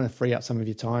help, you want to free up some of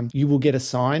your time, you will get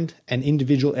assigned an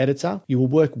individual editor. You will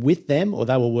work with them, or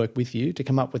they will work with you to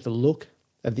come up with the look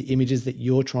of the images that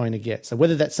you're trying to get. So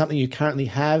whether that's something you currently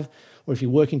have, or if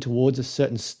you're working towards a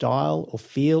certain style or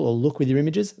feel or look with your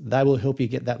images, they will help you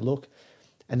get that look.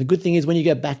 And the good thing is when you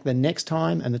go back the next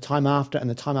time and the time after and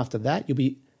the time after that, you'll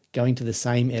be going to the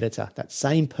same editor, that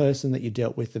same person that you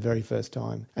dealt with the very first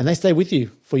time. And they stay with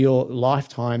you for your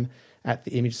lifetime at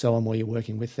the Image Salon while you're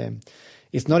working with them.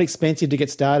 It's not expensive to get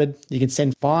started. You can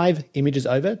send 5 images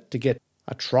over to get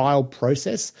a trial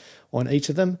process on each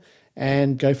of them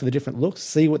and go for the different looks,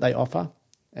 see what they offer,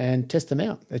 and test them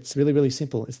out. It's really, really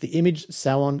simple. It's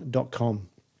theimagesalon.com.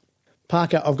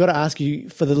 Parker, I've got to ask you,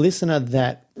 for the listener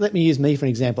that, let me use me for an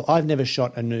example. I've never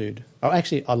shot a nude. Oh,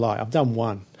 actually, I lie. I've done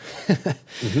 1.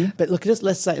 Mm-hmm. But look,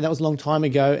 let's say that was a long time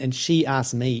ago, and she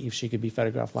asked me if she could be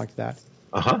photographed like that.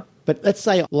 Uh-huh. But let's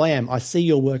say I see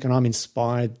your work and I'm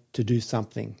inspired to do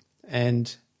something,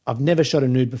 and I've never shot a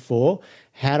nude before.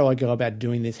 How do I go about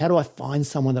doing this? How do I find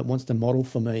someone that wants to model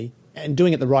for me and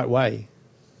doing it the right way?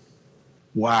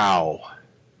 Wow,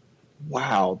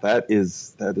 that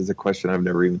is a question I've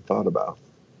never even thought about,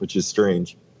 which is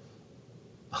strange.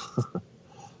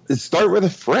 Start with a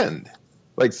friend.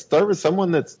 Start with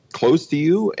someone that's close to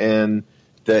you and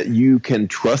that you can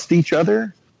trust each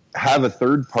other. Have a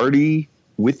third party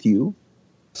with you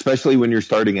especially when you're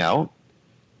starting out,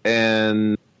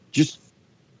 and just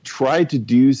try to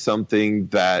do something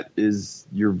that is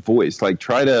your voice. Like,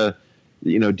 try to,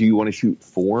 do you want to shoot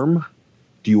form?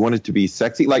 Do you want it to be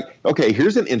sexy? Like, okay,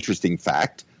 here's an interesting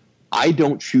fact. I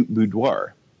don't shoot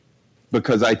boudoir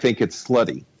because I think it's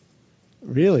slutty.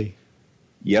 Really?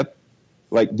 Yep.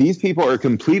 Like, these people are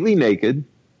completely naked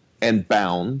and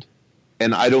bound,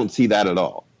 and I don't see that at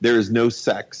all. There is no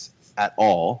sex at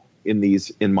all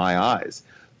in my eyes.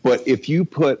 But if you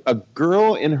put a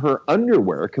girl in her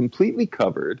underwear, completely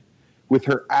covered, with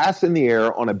her ass in the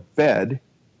air on a bed,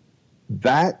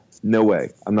 no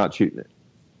way. I'm not shooting it.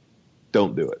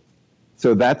 Don't do it.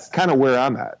 So that's kind of where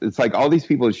I'm at. It's like all these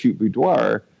people that shoot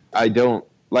boudoir, I'm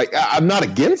not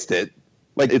against it.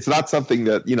 Like, it's not something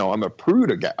that, I'm a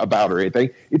prude about or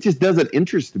anything. It just doesn't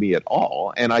interest me at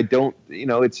all. And I don't,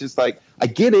 it's just like, I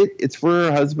get it. It's for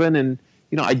her husband. And,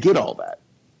 I get all that.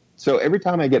 So every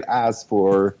time I get asked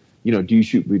for, do you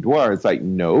shoot boudoir? It's like,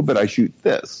 no, but I shoot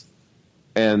this.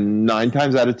 And 9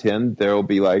 times out of 10, they'll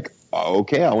be like, oh,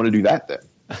 okay, I want to do that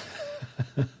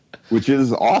then. Which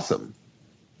is awesome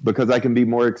because I can be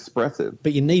more expressive.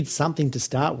 But you need something to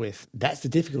start with. That's the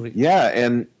difficulty. Yeah.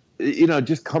 And,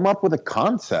 just come up with a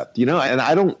concept, and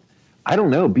I don't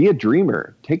know, be a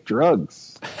dreamer, take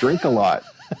drugs, drink a lot.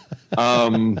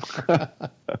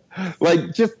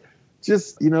 Like just,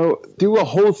 do a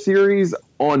whole series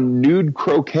on nude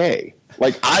croquet.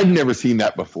 Like, I've never seen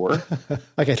that before.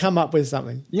 Okay, come up with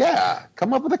something. Yeah,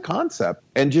 come up with a concept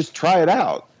and just try it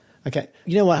out. Okay,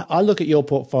 you know what? I look at your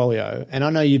portfolio, and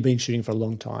I know you've been shooting for a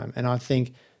long time, and I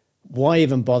think, why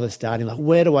even bother starting? Like,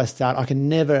 where do I start? I can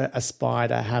never aspire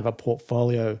to have a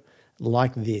portfolio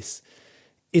like this.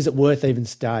 Is it worth even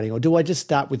starting? Or do I just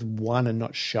start with one and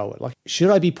not show it? Like, should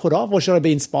I be put off or should I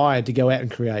be inspired to go out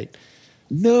and create?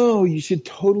 No, you should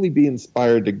totally be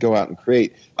inspired to go out and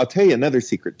create. I'll tell you another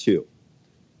secret too.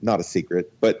 Not a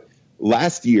secret, but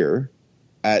last year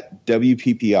at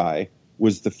WPPI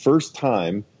was the first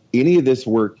time any of this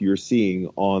work you're seeing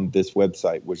on this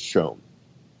website was shown,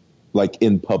 like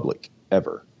in public,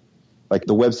 ever. Like,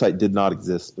 the website did not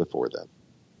exist before then.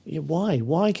 Yeah, why?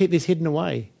 Why keep this hidden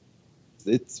away?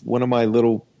 It's one of my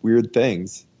little weird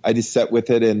things. I just sat with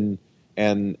it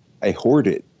and I hoard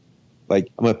it.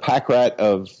 Like, I'm a pack rat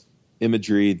of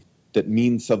imagery that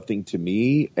means something to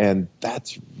me, and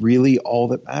that's really all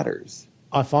that matters.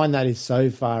 I find that is so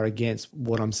far against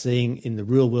what I'm seeing in the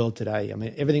real world today. I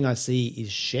mean, everything I see is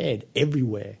shared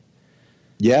everywhere.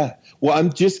 Yeah. Well,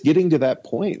 I'm just getting to that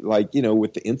point, like,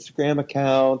 with the Instagram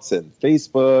accounts and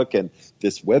Facebook and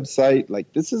this website,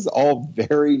 like, this is all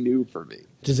very new for me.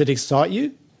 Does it excite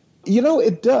you?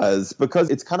 It does, because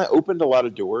it's kind of opened a lot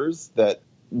of doors that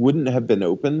wouldn't have been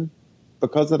open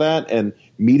because of that, and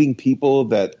meeting people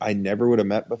that I never would have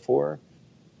met before.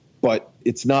 But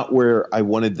it's not where I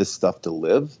wanted this stuff to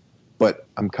live. But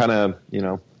I'm kind of,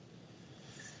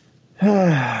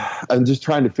 I'm just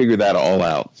trying to figure that all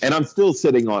out. And I'm still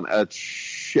sitting on a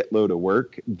shitload of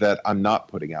work that I'm not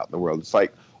putting out in the world. It's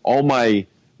like all my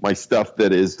stuff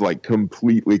that is like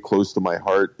completely close to my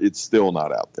heart, it's still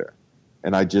not out there.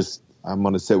 And I'm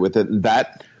going to sit with it. And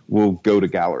that will go to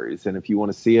galleries. And if you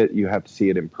want to see it, you have to see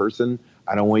it in person.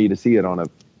 I don't want you to see it on a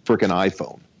freaking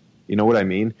iPhone. You know what I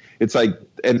mean? It's like,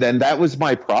 and then that was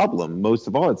my problem most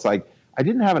of all. It's like, I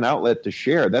didn't have an outlet to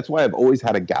share. That's why I've always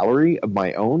had a gallery of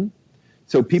my own.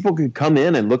 So people could come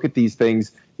in and look at these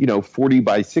things, 40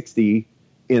 by 60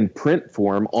 in print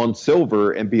form on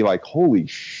silver and be like, holy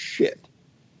shit.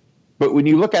 But when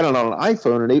you look at it on an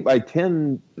iPhone, an 8 by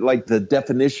 10, like the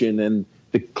definition and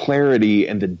the clarity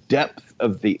and the depth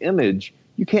of the image,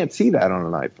 you can't see that on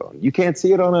an iPhone. You can't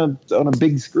see it on a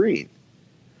big screen.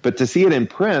 But to see it in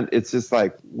print, it's just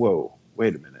like, whoa,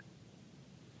 wait a minute.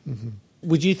 Mm-hmm.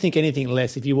 Would you think anything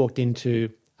less if you walked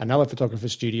into another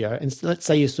photographer's studio and let's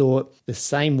say you saw the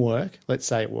same work, let's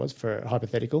say it was for a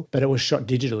hypothetical, but it was shot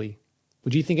digitally?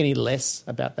 Would you think any less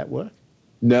about that work?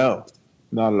 No,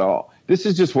 not at all. This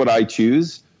is just what I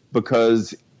choose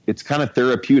because it's kind of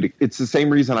therapeutic. It's the same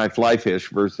reason I fly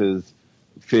fish versus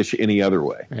fish any other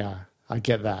way. Yeah, I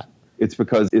get that. It's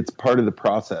because it's part of the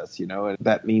process, and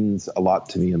that means a lot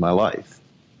to me in my life.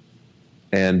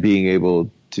 And being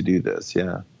able to do this,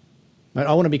 yeah. But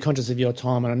I want to be conscious of your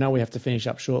time, and I know we have to finish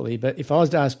up shortly, but if I was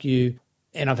to ask you,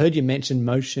 and I've heard you mention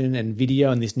motion and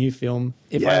video and this new film,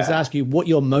 if I was to ask you what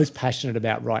you're most passionate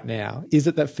about right now, is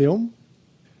it that film?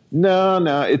 No,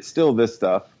 it's still this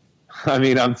stuff. I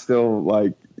mean, I'm still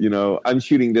like, I'm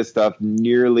shooting this stuff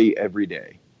nearly every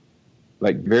day,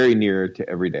 like very near to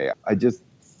every day. I just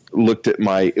looked at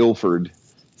my Ilford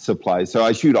supplies. So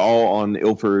I shoot all on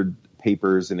Ilford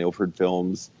papers and Ilford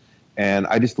films. And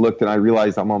I just looked and I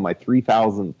realized I'm on my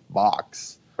 3,000th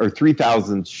box or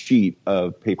 3,000th sheet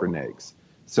of paper negs.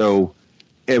 So,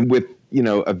 and with,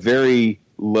 a very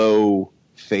low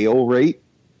fail rate,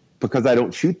 because I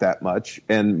don't shoot that much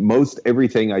and most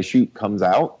everything I shoot comes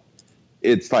out,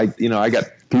 it's like, I got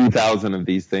 3,000 of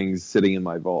these things sitting in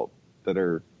my vault that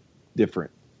are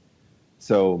different.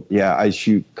 So yeah, I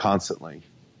shoot constantly.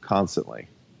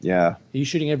 Yeah. Are you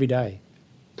shooting every day?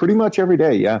 Pretty much every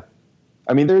day. Yeah.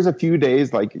 I mean, there's a few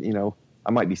days like,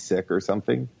 I might be sick or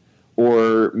something,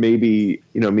 or maybe,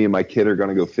 me and my kid are going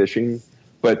to go fishing,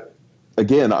 but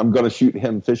again, I'm going to shoot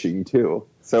him fishing too.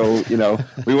 So,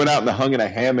 we went out and hung in a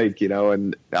hammock,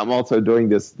 and I'm also doing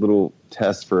this little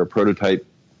test for a prototype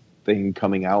thing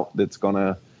coming out that's going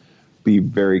to be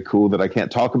very cool that I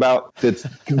can't talk about. That's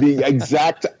the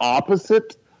exact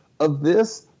opposite of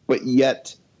this, but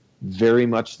yet very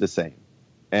much the same.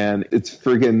 And it's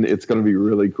going to be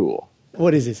really cool.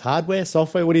 What is this, hardware,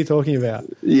 software? What are you talking about?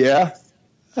 Yeah.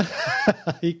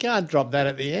 You can't drop that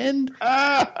at the end.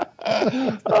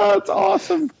 Oh, it's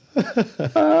awesome.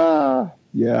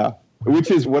 Yeah. Which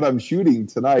is what I'm shooting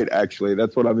tonight, actually.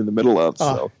 That's what I'm in the middle of.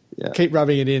 Oh, so, yeah. Keep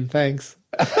rubbing it in. Thanks.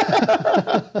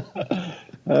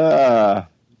 Yeah.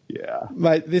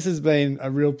 Mate, this has been a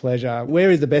real pleasure.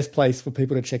 Where is the best place for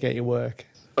people to check out your work?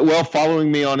 Well,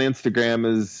 following me on Instagram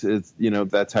is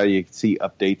that's how you see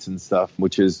updates and stuff,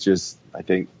 which is just, I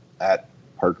think, at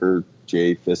Parker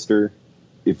J. Pfister,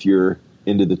 if you're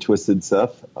into the twisted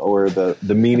stuff or the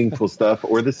meaningful stuff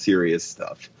or the serious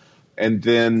stuff. And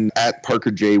then at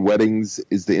Parker J. Weddings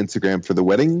is the Instagram for the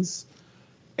weddings.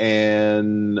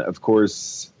 And, of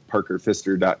course,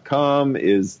 ParkerPfister.com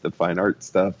is the fine art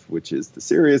stuff, which is the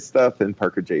serious stuff, and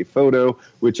Parker J. Photo,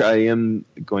 which I am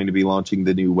going to be launching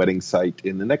the new wedding site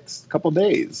in the next couple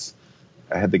days.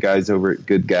 I had the guys over at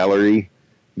Good Gallery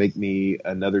make me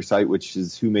another site, which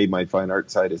is who made my fine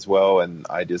art site as well, and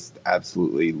I just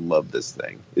absolutely love this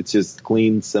thing. It's just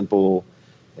clean, simple,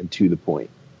 and to the point.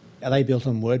 Are they built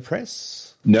on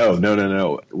WordPress?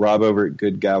 No. Rob over at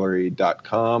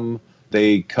goodgallery.com.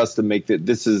 They custom make that.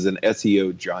 This is an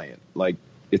SEO giant. Like,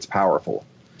 it's powerful.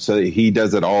 So he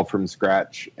does it all from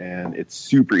scratch, and it's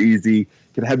super easy.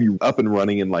 Can have you up and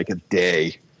running in like a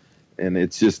day. And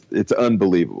it's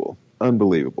unbelievable.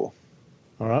 Unbelievable.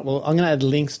 All right. Well, I'm going to add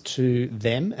links to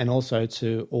them and also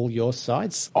to all your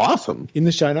sites. Awesome. In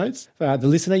the show notes. The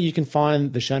listener, you can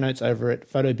find the show notes over at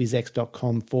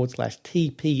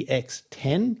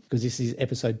photobizx.com/TPX10, because this is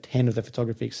episode 10 of the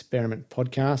Photography Experiment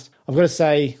podcast. I've got to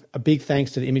say a big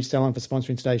thanks to the Image Salon for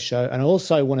sponsoring today's show. And I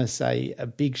also want to say a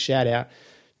big shout out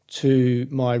to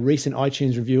my recent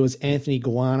iTunes reviewers, Anthony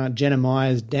Guana, Jenna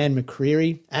Myers, Dan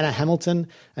McCreary, Anna Hamilton,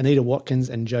 Anita Watkins,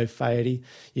 and Joe Fahey.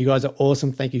 You guys are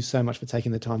awesome. Thank you so much for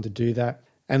taking the time to do that.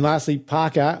 And lastly,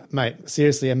 Parker, mate,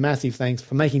 seriously, a massive thanks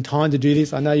for making time to do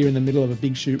this. I know you're in the middle of a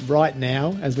big shoot right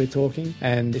now as we're talking,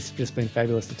 and it's just been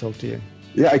fabulous to talk to you.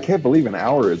 Yeah, I can't believe an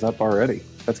hour is up already.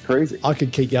 That's crazy. I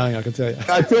could keep going, I can tell you.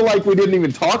 I feel like we didn't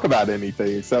even talk about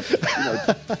anything except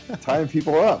tying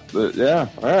people up. But yeah,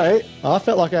 all right. I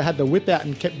felt like I had the whip out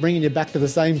and kept bringing you back to the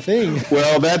same thing.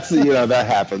 Well, that's, that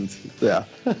happens. Yeah.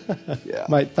 Yeah.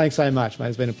 Mate, thanks so much, mate.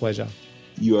 It's been a pleasure.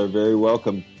 You are very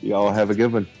welcome. Y'all have a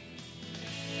good one.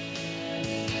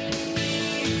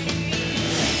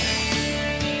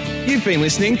 You've been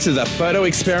listening to the Photo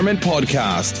Experiment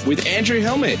podcast with Andrew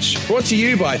Helmich, brought to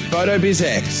you by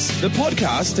PhotoBizX, the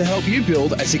podcast to help you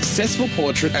build a successful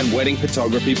portrait and wedding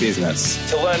photography business.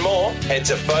 To learn more, head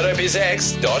to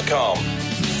photobizx.com.